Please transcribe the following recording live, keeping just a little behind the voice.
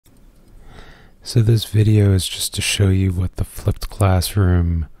So this video is just to show you what the flipped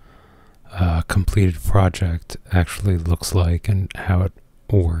classroom completed project actually looks like and how it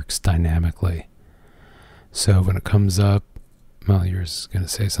works dynamically. So when it comes up, well, yours is going to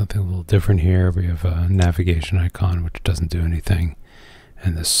say something a little different here. We have a navigation icon which doesn't do anything,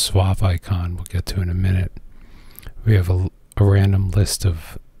 and the swap icon we'll get to in a minute. We have a random list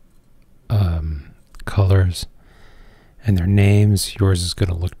of colors and their names. Yours is going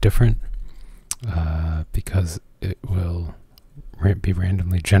to look different because it will be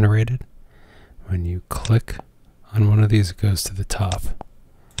randomly generated. When you click on one of these, it goes to the top.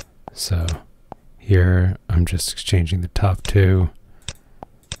 So here I'm just exchanging the top two.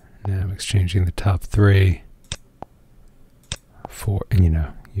 Now I'm exchanging the top three. Four, and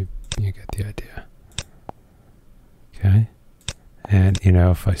you get the idea. Okay. And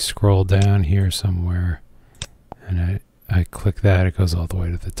if I scroll down here somewhere and I click that, it goes all the way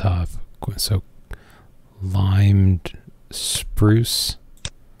to the top. So limed spruce.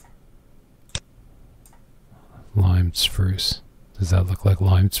 Limed spruce. Does that look like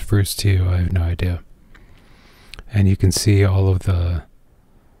limed spruce to you? I have no idea. And you can see all of the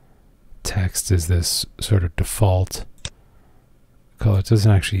text is this sort of default color. It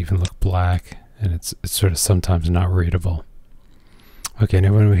doesn't actually even look black, and it's sort of sometimes not readable. Okay,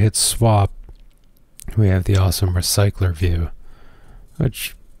 now when we hit swap, we have the awesome RecyclerView,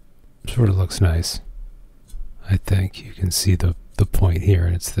 which sort of looks nice. I think you can see the point here,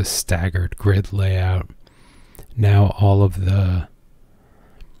 and it's this staggered grid layout. Now all of the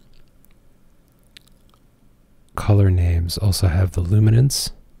color names also have the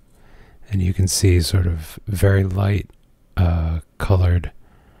luminance, and you can see sort of very light colored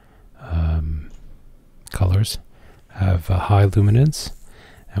colors have a high luminance,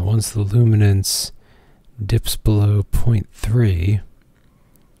 and once the luminance dips below 0.3,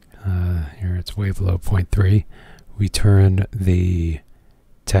 here it's way below 0.3, we turn the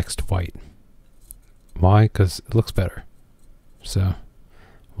text white. Why? Because it looks better. So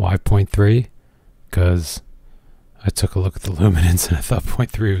why 0.3? Because I took a look at the luminance and I thought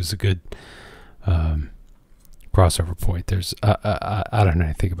 0.3 was a good crossover point. There's I don't know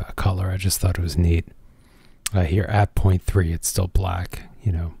anything about color. I just thought it was neat. Here at 0.3 it's still black.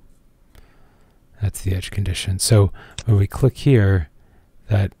 That's the edge condition. So when we click here,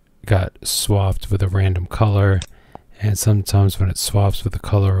 that got swapped with a random color, and sometimes when it swaps with the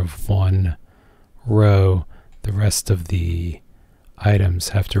color of one row, the rest of the items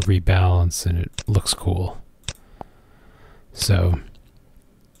have to rebalance, and it looks cool. So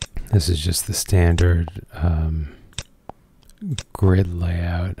this is just the standard grid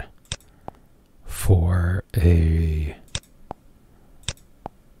layout for the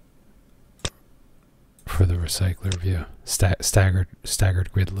RecyclerView.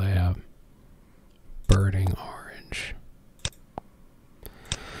 Staggered grid layout. Burning orange.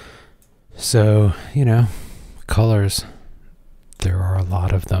 So, colors, there are a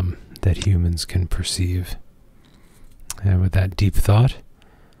lot of them that humans can perceive. And with that deep thought,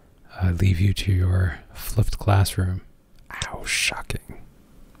 I leave you to your flipped classroom. Ow, shocking.